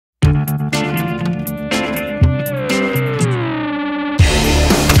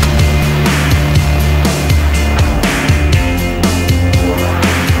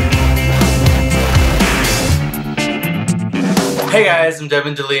Hey guys, I'm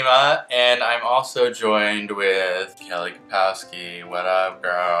Devin de Lima, and I'm also joined with Kelly Kapowski. What up,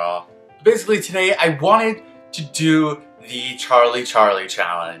 girl? Basically today I wanted to do the Charlie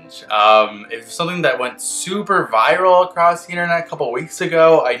challenge. It's something that went super viral across the internet a couple weeks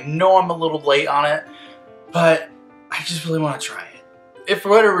ago. I know I'm a little late on it, but I just really want to try it. If for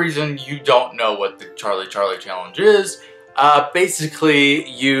whatever reason you don't know what the Charlie challenge is, basically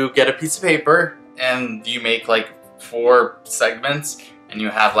you get a piece of paper and you make like 4 segments, and you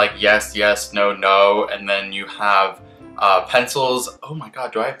have like yes, yes, no, no, and then you have pencils. Oh my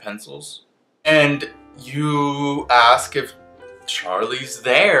god, do I have pencils? And you ask if Charlie's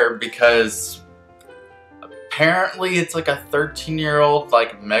there because apparently it's like a 13-year-old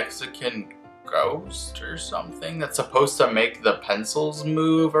like Mexican ghost or something that's supposed to make the pencils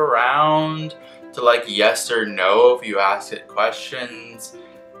move around to like yes or no if you ask it questions.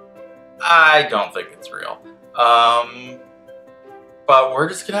 I don't think it's real. But we're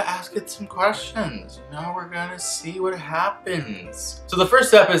just gonna ask it some questions. Now we're gonna see what happens. So the first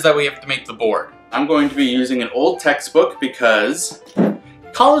step is that we have to make the board. I'm going to be using an old textbook because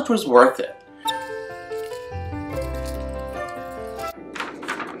college was worth it.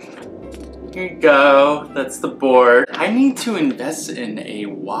 Here you go, that's the board. I need to invest in a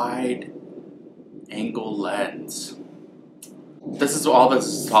wide angle lens. This is all this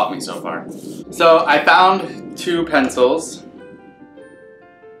has taught me so far. So I found 2 pencils.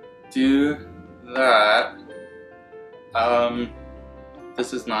 Do that.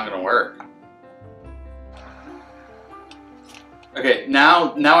 This is not gonna work. Okay,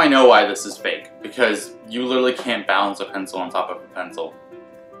 now I know why this is fake, because you literally can't balance a pencil on top of a pencil.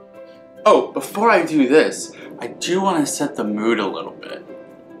 Oh, before I do this, I do want to set the mood a little bit.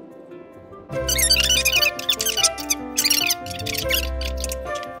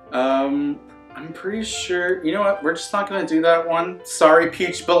 I'm pretty sure, you know what, we're just not gonna do that one. Sorry,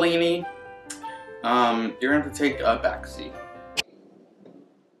 Peach Bellini. You're gonna have to take a backseat.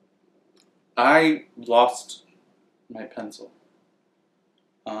 I lost my pencil.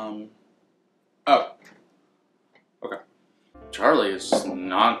 Oh. Okay. Charlie is just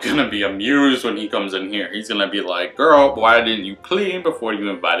not gonna be amused when he comes in here. He's gonna be like, girl, why didn't you clean before you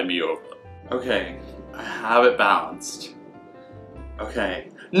invited me over? Okay, I have it balanced. Okay.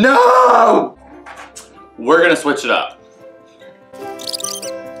 No! We're gonna switch it up.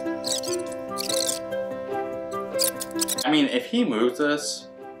 I mean, if he moves this,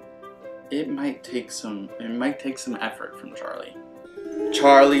 it might take some effort from Charlie.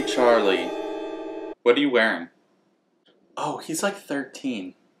 Charlie. What are you wearing? Oh, he's like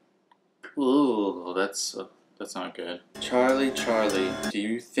 13. Ooh, that's not good. Charlie, do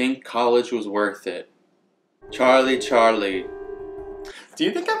you think college was worth it? Charlie. Do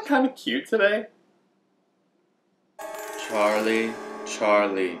you think I'm kind of cute today? Charlie.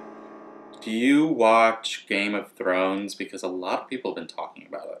 Do you watch Game of Thrones? Because a lot of people have been talking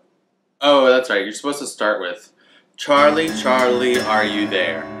about it. Oh, that's right. You're supposed to start with Charlie, are you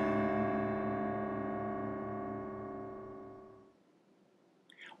there?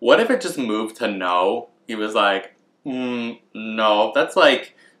 What if it just moved to no? He was like, no. That's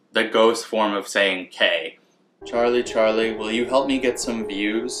like the ghost form of saying K. Charlie, will you help me get some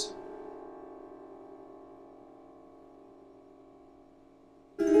views?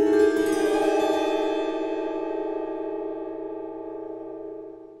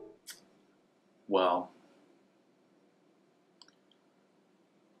 Well,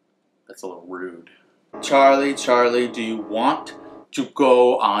 that's a little rude. Charlie, do you want to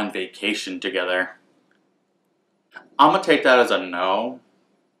go on vacation together? I'm gonna take that as a no.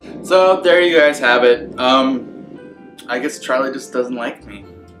 So there you guys have it. I guess Charlie just doesn't like me.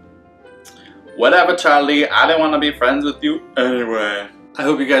 Whatever, Charlie, I didn't want to be friends with you anyway. I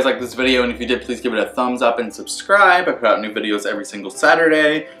hope you guys liked this video, and if you did, please give it a thumbs up and subscribe. I put out new videos every single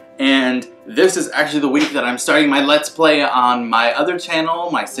Saturday, and this is actually the week that I'm starting my Let's Play on my other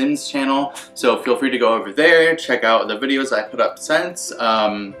channel, my Sims channel, so feel free to go over there, check out the videos I put up since.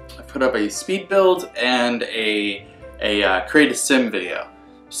 I put up a speed build and a create a sim video.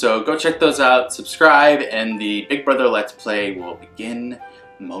 So go check those out, subscribe, and the Big Brother Let's Play will begin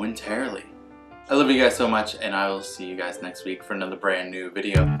momentarily. I love you guys so much, and I will see you guys next week for another brand new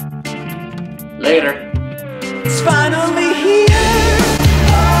video. Later! It's finally here!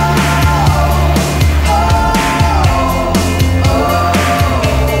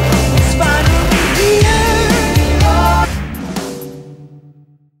 It's finally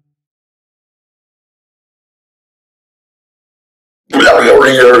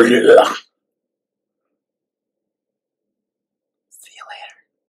here!